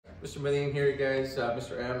Mr. Medellin here, guys.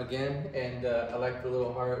 Mr. M again, and I like the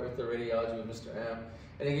little heart with the radiology with Mr. M.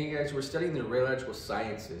 And again, guys, we're studying the radiological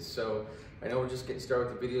sciences. So I know we're just getting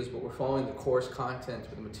started with the videos, but we're following the course content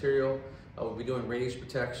with the material. We'll be doing radiation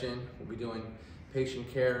protection. We'll be doing patient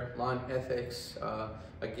care, law and ethics.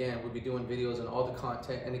 Again, we'll be doing videos on all the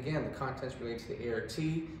content. And again, the content's related to the ART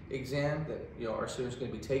exam that our students are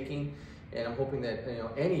going to be taking. And I'm hoping that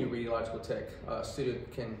any radiological tech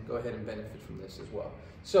student can go ahead and benefit from this as well.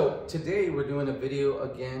 So today we're doing a video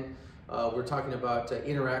again. We're talking about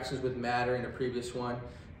interactions with matter in a previous one,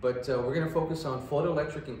 but we're going to focus on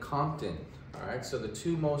photoelectric and Compton. All right, so the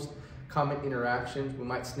two most common interactions. We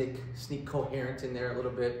might sneak coherent in there a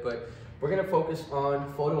little bit, but we're going to focus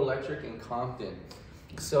on photoelectric and Compton.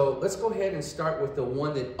 So let's go ahead and start with the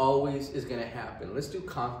one that always is going to happen. Let's do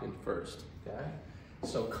Compton first. Okay.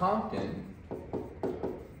 So Compton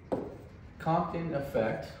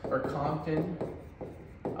effect, or Compton,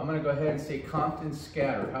 I'm going to go ahead and say Compton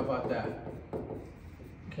scatter. How about that?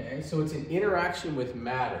 Okay, so it's an interaction with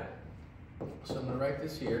matter. So I'm going to write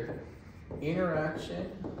this here.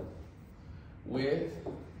 Interaction with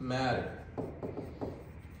matter.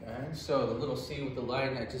 Okay, so the little C with the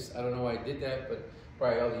line, I don't know why I did that, but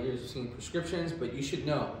probably all the years you've seen prescriptions, but you should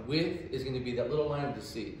know, with is going to be that little line with the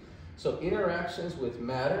C. So interactions with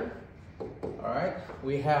matter, all right,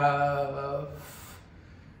 we have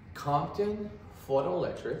Compton,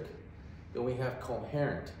 photoelectric, then we have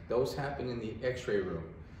coherent. Those happen in the x-ray room.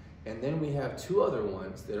 And then we have two other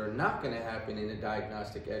ones that are not going to happen in a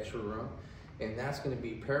diagnostic x-ray room, and that's going to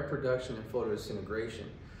be paraproduction and photodisintegration.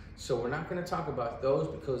 So we're not going to talk about those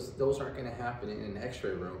because those aren't going to happen in an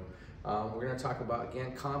x-ray room. We're going to talk about,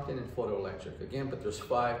 again, Compton and photoelectric, again, but there's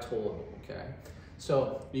 5 total, okay?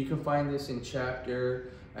 So you can find this in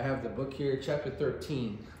I have the book here, chapter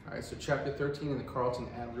 13. All right, so chapter 13 in the Carlton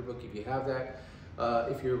Adler book, if you have that.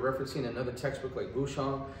 If you're referencing another textbook like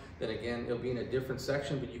Bouchon, then again, it'll be in a different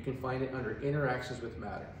section, but you can find it under interactions with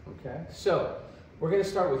matter, okay? So we're gonna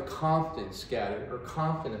start with Compton scatter, or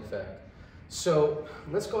Compton effect. So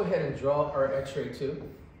let's go ahead and draw our x-ray tube.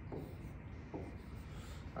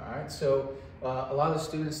 All right, so a lot of the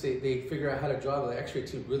students, they figure out how to draw the x-ray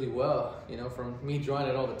tube really well, from me drawing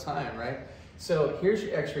it all the time, right? So here's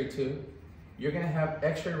your x-ray tube. You're gonna have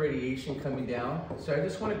x-ray radiation coming down. So I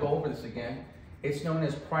just wanna go over this again. It's known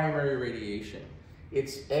as primary radiation.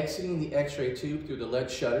 It's exiting the x-ray tube through the lead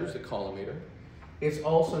shutters, the collimator. It's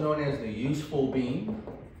also known as the useful beam,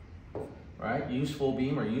 right? Useful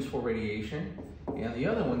beam or useful radiation. And the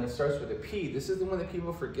other one that starts with a P, this is the one that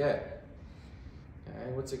people forget.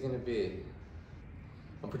 Okay, what's it gonna be?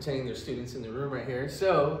 I'm pretending there's students in the room right here.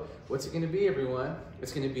 So what's it gonna be, everyone?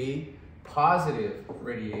 It's gonna be positive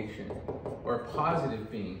radiation or positive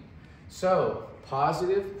beam. So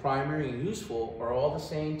positive, primary, and useful are all the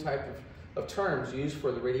same type of terms used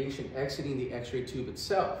for the radiation exiting the x-ray tube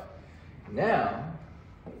itself. Now,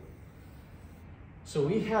 so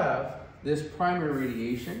we have this primary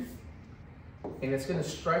radiation, and it's gonna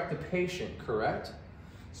strike the patient, correct?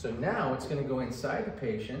 So now it's gonna go inside the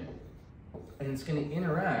patient, and it's gonna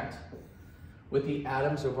interact with the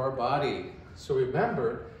atoms of our body. So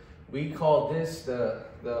remember, we call this, the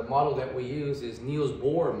model that we use is Niels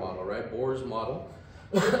Bohr model, right? Bohr's model.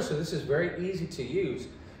 So this is very easy to use.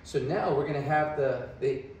 So now we're gonna have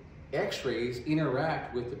the x-rays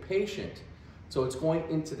interact with the patient. So it's going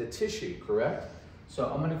into the tissue, correct? So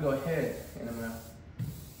I'm gonna go ahead and I'm gonna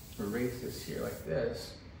erase this here like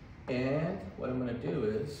this. And what I'm gonna do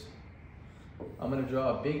is, I'm gonna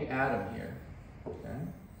draw a big atom here, okay?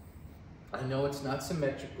 I know it's not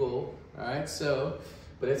symmetrical, all right? So,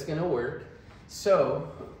 but it's gonna work. So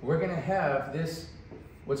we're gonna have this,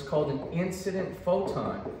 what's called an incident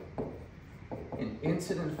photon. An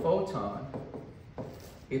incident photon,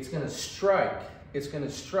 it's gonna strike,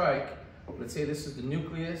 let's say this is the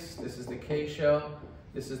nucleus, this is the K shell,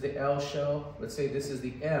 this is the L shell, let's say this is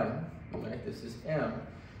the M, right? This is M.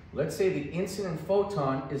 Let's say the incident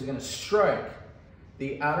photon is gonna strike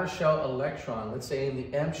the outer shell electron, let's say in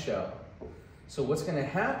the M shell. So what's gonna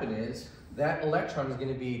happen is that electron is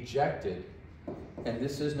gonna be ejected, and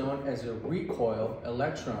this is known as a recoil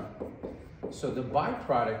electron. So the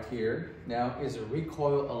byproduct here now is a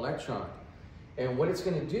recoil electron. And what it's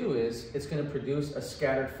gonna do is, it's gonna produce a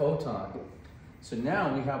scattered photon. So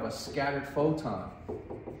now we have a scattered photon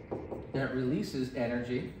that releases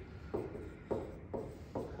energy,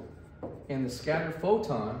 and the scattered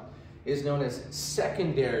photon is known as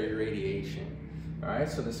secondary radiation. All right,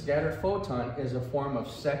 so the scattered photon is a form of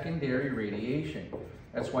secondary radiation.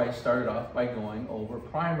 That's why I started off by going over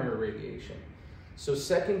primary radiation. So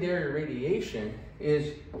secondary radiation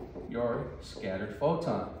is your scattered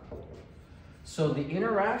photon. So the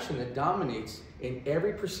interaction that dominates in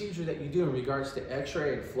every procedure that you do in regards to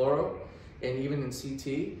X-ray and fluoro, and even in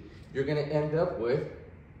CT, you're gonna end up with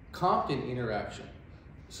Compton interaction.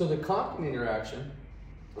 So the Compton interaction,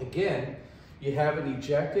 again, you have an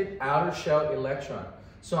ejected outer shell electron.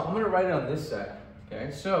 So I'm gonna write it on this side, okay?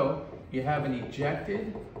 So you have an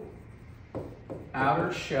ejected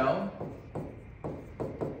outer shell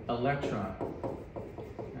electron,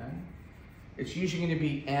 okay? It's usually gonna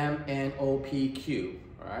be MNOPQ,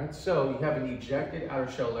 all right? So you have an ejected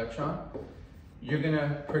outer shell electron. You're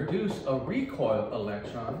gonna produce a recoil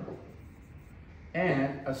electron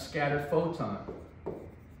and a scattered photon.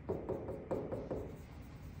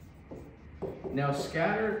 Now,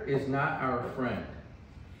 scatter is not our friend,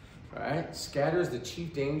 right? Scatter is the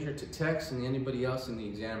chief danger to techs and anybody else in the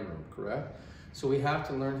exam room, correct? So we have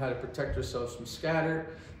to learn how to protect ourselves from scatter.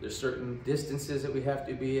 There's certain distances that we have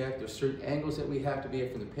to be at. There's certain angles that we have to be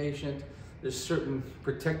at from the patient. There's certain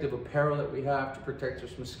protective apparel that we have to protect us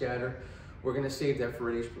from scatter. We're gonna save that for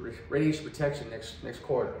radiation protection next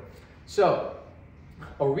quarter. So,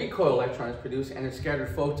 a recoil electron is produced and a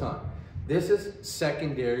scattered photon. This is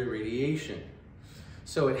secondary radiation.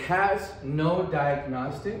 So it has no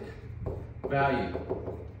diagnostic value.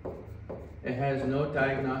 It has no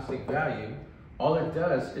diagnostic value. All it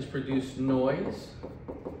does is produce noise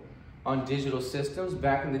on digital systems.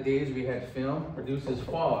 Back in the days we had film, produces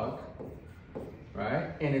fog, right?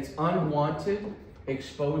 And it's unwanted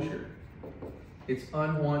exposure. It's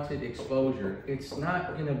unwanted exposure. It's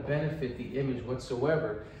not gonna benefit the image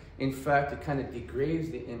whatsoever. In fact, it kind of degrades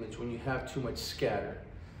the image when you have too much scatter.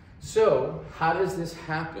 So how does this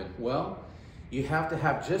happen? Well, you have to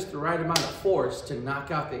have just the right amount of force to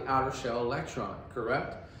knock out the outer shell electron,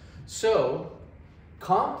 correct? So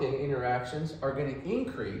Compton interactions are going to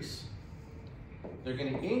increase. They're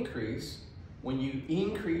going to increase when you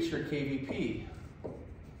increase your KVP.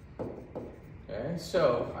 Okay,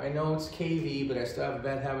 so I know it's KV, but I still have a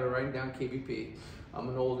bad habit of writing down KVP. I'm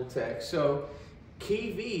an older tech. So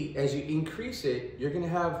KV, as you increase it, you're gonna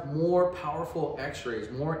have more powerful X-rays,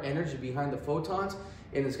 more energy behind the photons,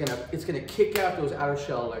 and it's gonna kick out those outer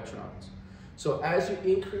shell electrons. So as you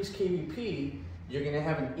increase KVP, you're gonna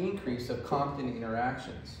have an increase of Compton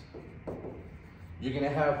interactions. You're gonna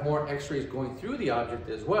have more X-rays going through the object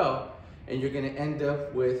as well, and you're gonna end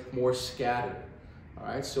up with more scatter. All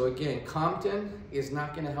right, so again, Compton is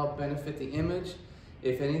not gonna help benefit the image.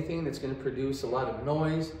 If anything, that's gonna produce a lot of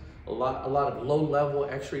noise, a lot of low-level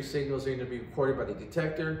X-ray signals are going to be recorded by the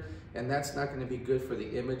detector, and that's not going to be good for the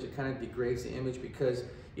image. It kind of degrades the image because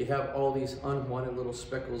you have all these unwanted little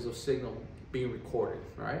speckles of signal being recorded,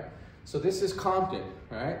 right? So this is Compton,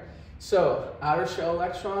 right? So outer shell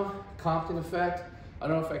electron, Compton effect. I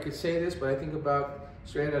don't know if I could say this, but I think about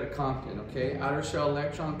straight out of Compton, okay? Outer shell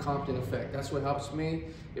electron, Compton effect. That's what helps me.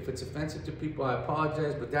 If it's offensive to people, I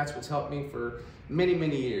apologize, but that's what's helped me for many,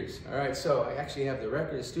 many years. All right, so I actually have the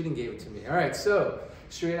record. A student gave it to me. All right, so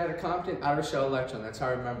straight out of Compton, outer shell electron. That's how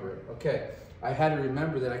I remember it. Okay, I had to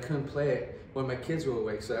remember that I couldn't play it when my kids were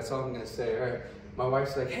awake, so that's all I'm gonna say. All right, my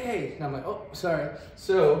wife's like, hey, and I'm like, oh, sorry.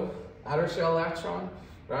 So outer shell electron,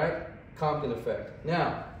 right? Compton effect.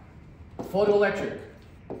 Now, photoelectric.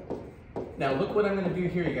 Now look what I'm gonna do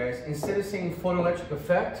here, you guys. Instead of saying photoelectric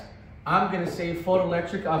effect, I'm gonna say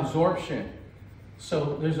photoelectric absorption.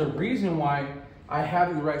 So there's a reason why I have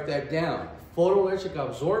you write that down. Photoelectric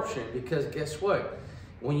absorption, because guess what?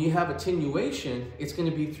 When you have attenuation, it's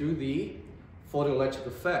gonna be through the photoelectric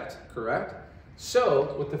effect, correct?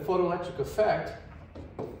 So with the photoelectric effect,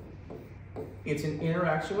 it's an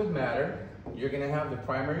interaction with matter. You're gonna have the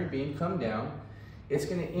primary beam come down. It's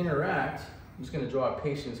gonna interact. I'm just gonna draw a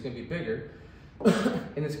patient that's gonna be bigger.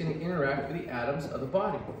 And it's gonna interact with the atoms of the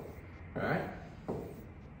body, all right?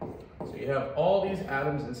 So you have all these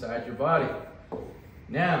atoms inside your body.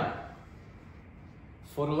 Now,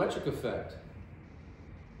 photoelectric effect.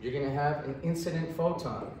 You're gonna have an incident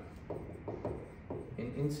photon.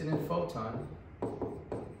 An incident photon,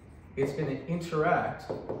 it's gonna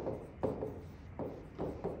interact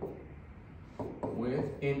with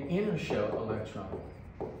an inner shell electron.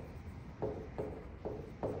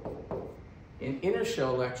 An inner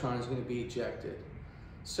shell electron is going to be ejected.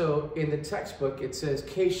 So in the textbook, it says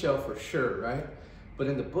K shell for sure, right? But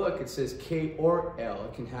in the book, it says K or L.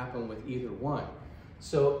 It can happen with either one.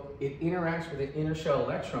 So it interacts with an inner shell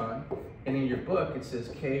electron, and in your book, it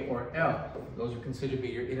says K or L. Those are considered to be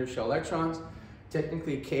your inner shell electrons.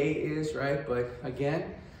 Technically, K is, right? But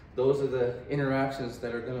again, those are the interactions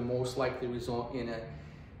that are going to most likely result in a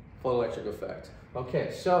photoelectric effect.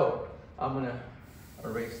 Okay, so I'm going to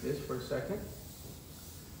erase this for a second.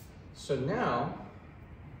 So now,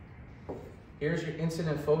 Here's your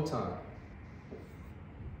incident photon.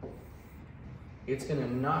 It's going to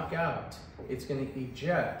knock out, it's going to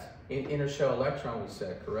eject an inner shell electron, we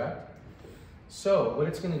said, correct? So what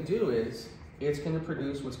it's going to do is, it's going to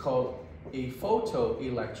produce what's called a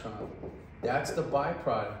photoelectron. That's the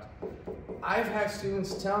byproduct. I've had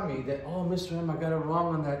students tell me that, oh, Mr. M, I got it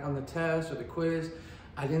wrong on the test or the quiz.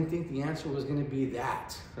 I didn't think the answer was going to be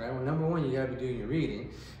that, right? Well, number one, you got to be doing your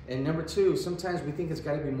reading. And number two, sometimes we think it's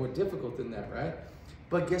got to be more difficult than that, right?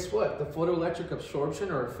 But guess what? The photoelectric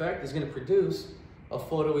absorption or effect is going to produce a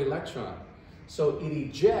photoelectron. So it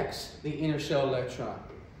ejects the inner shell electron.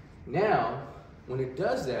 Now, when it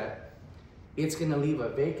does that, it's going to leave a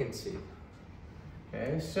vacancy.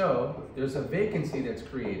 Okay, so there's a vacancy that's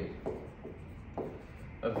created.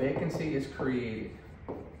 A vacancy is created.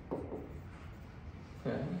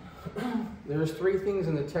 Okay. There's three things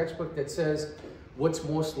in the textbook that says what's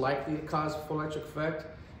most likely to cause a photoelectric effect.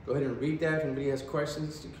 Go ahead and read that. If anybody has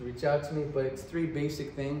questions, you can reach out to me. But it's three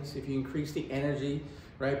basic things. If you increase the energy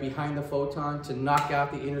right behind the photon to knock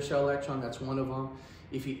out the inner shell electron, that's one of them.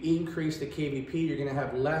 If you increase the kVp, you're going to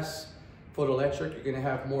have less photoelectric. You're going to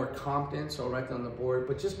have more Compton. So I'll write that on the board.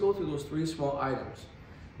 But just go through those three small items.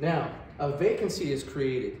 Now, a vacancy is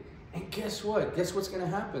created. And guess what? Guess what's going to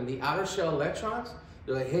happen? The outer shell electrons,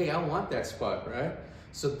 they're like, hey, I want that spot, right?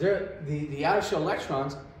 So the outer shell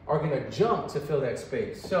electrons are going to jump to fill that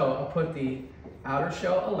space. So I'll put the outer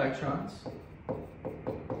shell electrons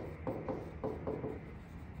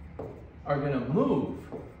are going to move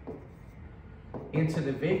into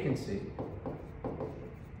the vacancy.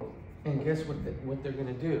 And guess what they're going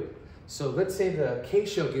to do? So let's say the K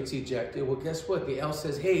shell gets ejected. Well, guess what? The L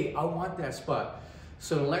says, hey, I want that spot.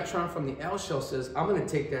 So an electron from the L shell says, I'm going to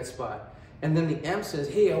take that spot. And then the M says,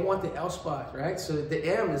 hey, I want the L spot, right? So the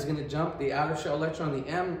M is going to jump, the outer shell electron, the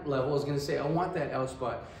M level is going to say, I want that L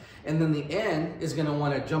spot. And then the N is going to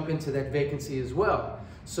want to jump into that vacancy as well.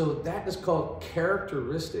 So that is called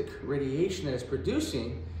characteristic radiation that it's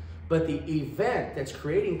producing. But the event that's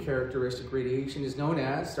creating characteristic radiation is known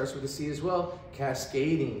as, starts with a C as well,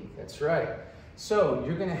 cascading. That's right. So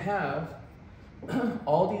you're going to have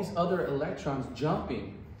all these other electrons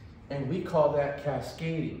jumping, and we call that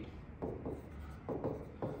cascading.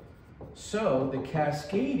 So the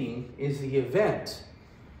cascading is the event,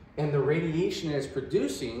 and the radiation that it's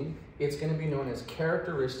producing, it's going to be known as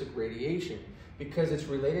characteristic radiation because it's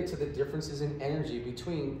related to the differences in energy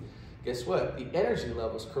between, guess what, the energy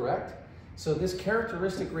levels, correct? So this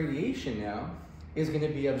characteristic radiation now is going to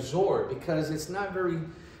be absorbed because it's not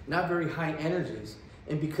very high energies,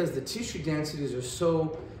 and because the tissue densities are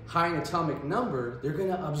so high in atomic number, they're going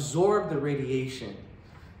to absorb the radiation.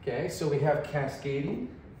 Okay, so we have cascading,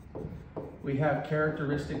 we have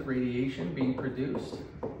characteristic radiation being produced,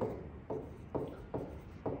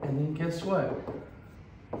 and then guess what?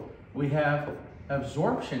 We have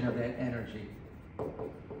absorption of that energy.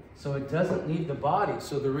 So it doesn't leave the body.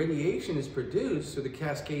 So the radiation is produced through the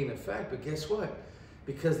cascading effect, but guess what?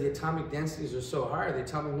 Because the atomic densities are so high, the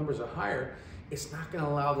atomic numbers are higher, it's not going to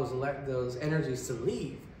allow those energies to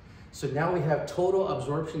leave. So now we have total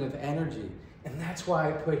absorption of energy. And that's why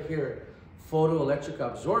I put here photoelectric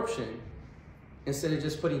absorption instead of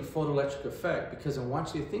just putting photoelectric effect, because I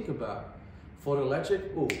want you to think about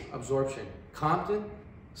photoelectric, ooh, absorption. Compton,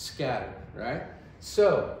 scatter, right?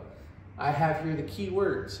 So I have here the key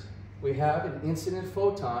words. We have an incident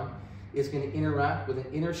photon is going to interact with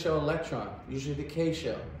an inner shell electron, usually the K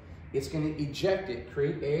shell. It's going to eject it,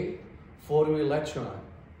 create a photoelectron.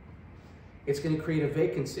 It's going to create a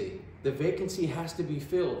vacancy. The vacancy has to be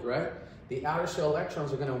filled, right? The outer shell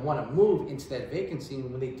electrons are going to want to move into that vacancy, and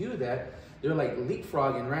when they do that, they're like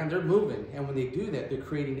leapfrogging, right? They're moving, and when they do that, they're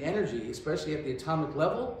creating energy, especially at the atomic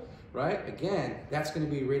level, right? Again, that's going to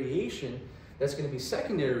be radiation. That's going to be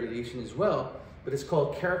secondary radiation as well, but it's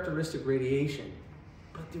called characteristic radiation.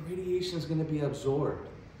 But the radiation is going to be absorbed,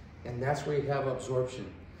 and that's where you have absorption.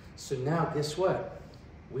 So now, guess what?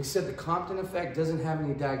 We said the Compton effect doesn't have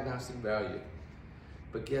any diagnostic value,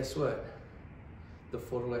 but guess what? The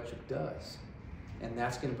photoelectric does, and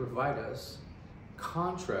that's going to provide us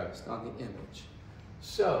contrast on the image.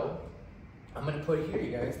 So I'm going to put here,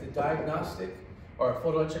 you guys, the diagnostic or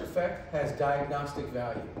photoelectric effect has diagnostic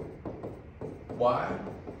value. Why?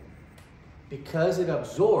 Because it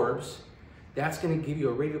absorbs, that's going to give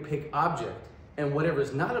you a radiopaque object, and whatever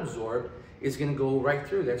is not absorbed is going to go right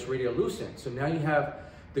through. That's radiolucent. So now you have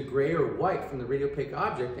the gray or white from the radiopaque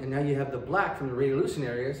object, and now you have the black from the radiolucent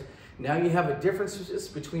areas. Now you have a differences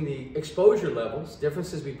between the exposure levels,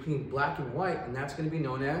 differences between black and white, and that's going to be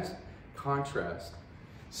known as contrast.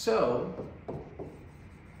 So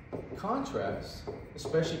contrast,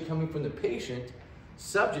 especially coming from the patient,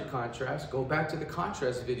 subject contrast, go back to the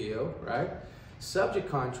contrast video, right? Subject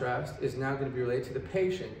contrast is now going to be related to the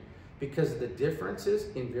patient because of the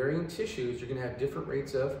differences in varying tissues. You're going to have different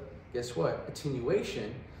rates of, guess what?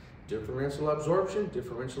 Attenuation, differential absorption,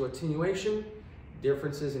 differential attenuation,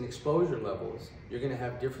 differences in exposure levels. You're going to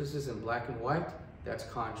have differences in black and white. That's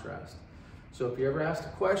contrast. So if you ever asked a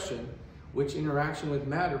question, which interaction with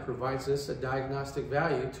matter provides us a diagnostic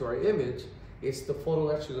value to our image, it's the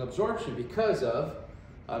photoelectric absorption because of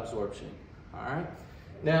absorption. All right.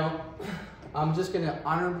 Now, I'm just going to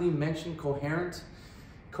honorably mention coherent.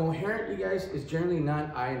 Coherent, you guys, is generally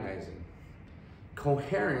non-ionizing.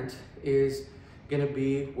 Coherent is going to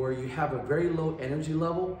be where you have a very low energy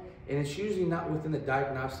level, and it's usually not within the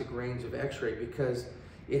diagnostic range of X-ray because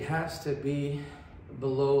it has to be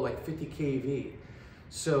below like 50 keV.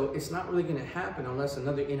 So it's not really going to happen unless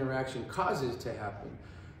another interaction causes it to happen.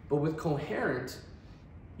 But with coherent,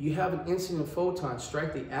 you have an incident photon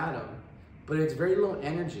strike the atom, but it's very low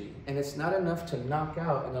energy and it's not enough to knock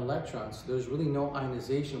out an electron. So there's really no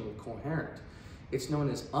ionization with coherent. It's known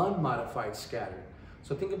as unmodified scatter.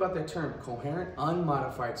 So think about that term, coherent,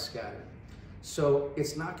 unmodified scatter. So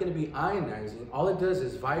it's not going to be ionizing. All it does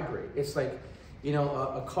is vibrate. It's like, you know,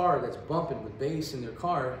 a car that's bumping with bass in their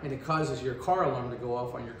car and it causes your car alarm to go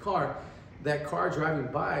off on your car. That car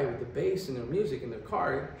driving by with the bass and their music in their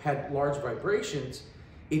car had large vibrations.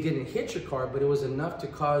 It didn't hit your car, but it was enough to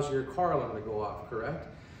cause your car alarm to go off, correct?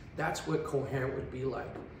 That's what coherent would be like.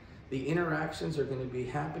 The interactions are going to be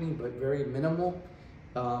happening, but very minimal.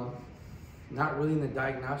 Not really in the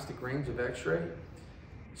diagnostic range of X-ray.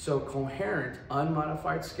 So coherent,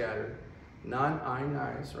 unmodified scatter,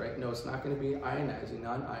 non-ionized, right? No, it's not going to be ionizing,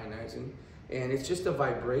 non-ionizing. And it's just a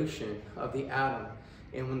vibration of the atom.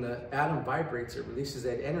 And when the atom vibrates, it releases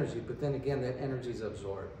that energy, but then again, that energy is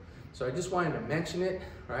absorbed. So I just wanted to mention it,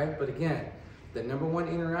 right? But again, the number one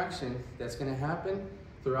interaction that's going to happen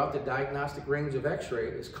throughout the diagnostic range of X-ray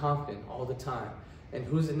is Compton all the time. And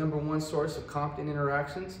who's the number one source of Compton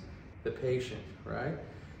interactions? The patient, right?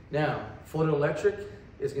 Now, photoelectric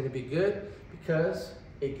is going to be good because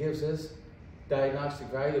it gives us diagnostic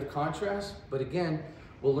value of contrast. But again,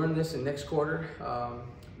 we'll learn this in next quarter.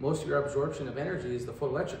 Most of your absorption of energy is the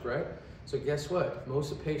photoelectric, right? So guess what?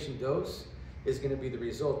 Most of the patient dose is going to be the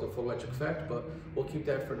result of photoelectric effect, but we'll keep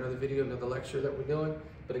that for another video, another lecture that we're doing.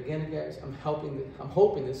 But again, guys, I'm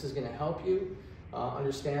hoping this is going to help you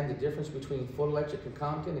understand the difference between photoelectric and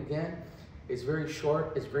Compton. Again, it's very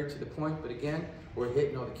short, it's very to the point, but again, we're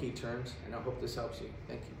hitting all the key terms, and I hope this helps you.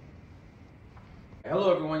 Thank you.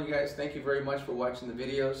 Hello everyone, you guys. Thank you very much for watching the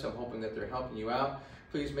videos. I'm hoping that they're helping you out.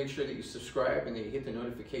 Please make sure that you subscribe and that you hit the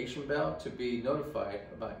notification bell to be notified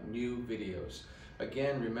about new videos.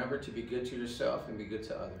 Again, remember to be good to yourself and be good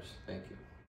to others. Thank you.